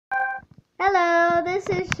Hello, this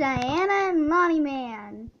is Cheyenne and Lonnie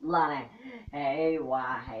Man. Lonnie, hey,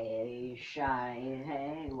 why, hey, shy,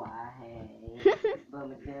 hey, why, hey,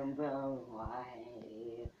 boom, boom, boom, why,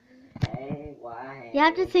 hey, why, hey. You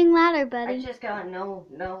have to sing louder, buddy. I just gotta know,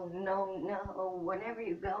 whenever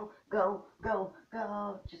you go,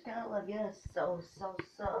 just gotta love you so.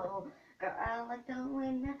 Girl, I like the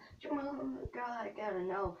way that you move, girl, I gotta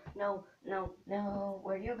know,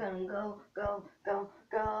 where you gonna go,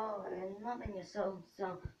 and loving you so.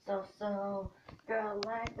 Girl,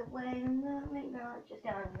 like the way you move me, girl, just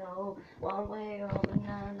gotta know, one way or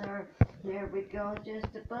another, here we go,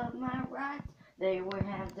 just above my rights, they would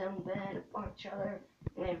have done better for each other.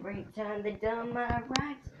 Every time they done my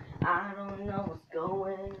rights, I don't know what's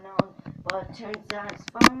going on, but turns out it's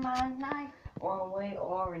for my life, one way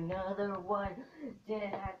or another. What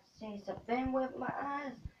did I see something with my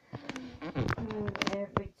eyes?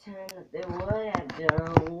 Every time that they would have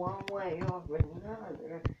done one way or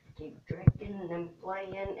another, keep drinking and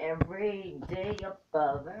playing every day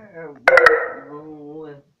above her.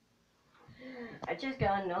 I just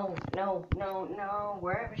gotta know,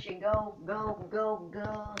 wherever she go, I'm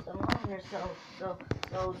loving her so.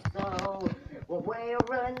 One way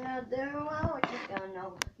or another, whoa, I just gotta know,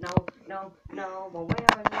 one way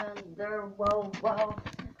or another, whoa,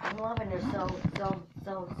 I'm loving her so.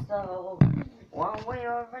 One way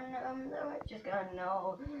or another, I just gotta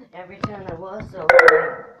know, every time I was so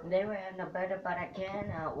great, they were no better, but I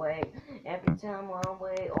cannot wait, every time one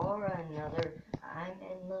way or another, I'm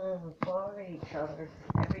in love for each other.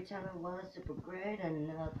 Every time it was super great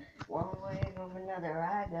enough. One way or another,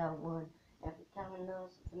 I got one. Every time I know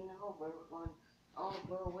something over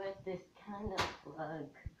with this kind of plug.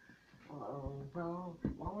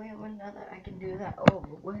 One way or another, I can do that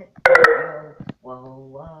over with.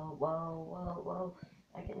 Whoa.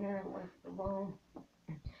 I can do it with the one.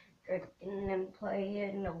 Drinking and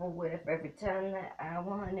playing over with every time that I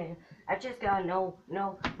want it. I just gotta know,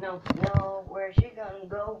 where she gonna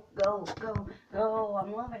go.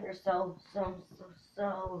 I'm loving her so.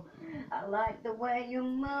 I like the way you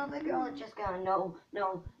move it, girl. I just gotta know,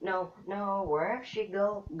 wherever she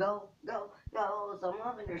goes. I'm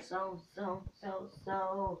loving her so.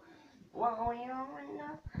 One way or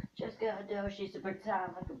another, just gotta know she's super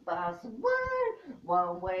tight like a boss.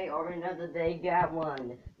 One way or another, they got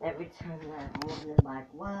one. Every time that woman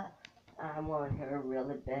like, what? I want her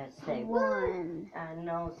really bad. Say One. I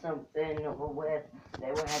know something over with.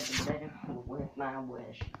 They would have been better with my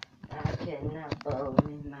wish. I cannot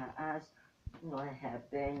believe my eyes. What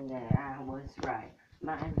happened that I was right.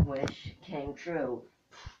 My wish came true.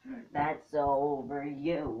 That's over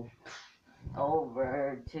you.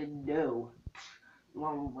 Over to do.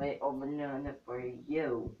 One way or another for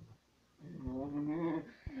you.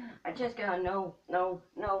 I just gotta know,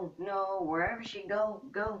 wherever she goes.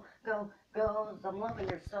 I'm loving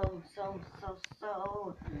her so.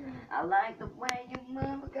 I like the way you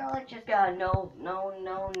move, girl. I just gotta know,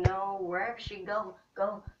 wherever she goes.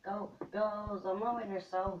 I'm loving her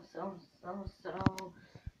so.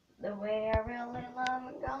 The way I really love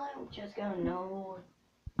her, girl. I'm just gonna know.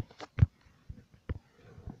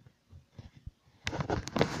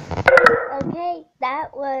 Okay,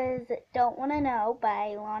 that was Don't Wanna Know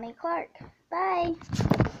by Lonnie Clark. Bye.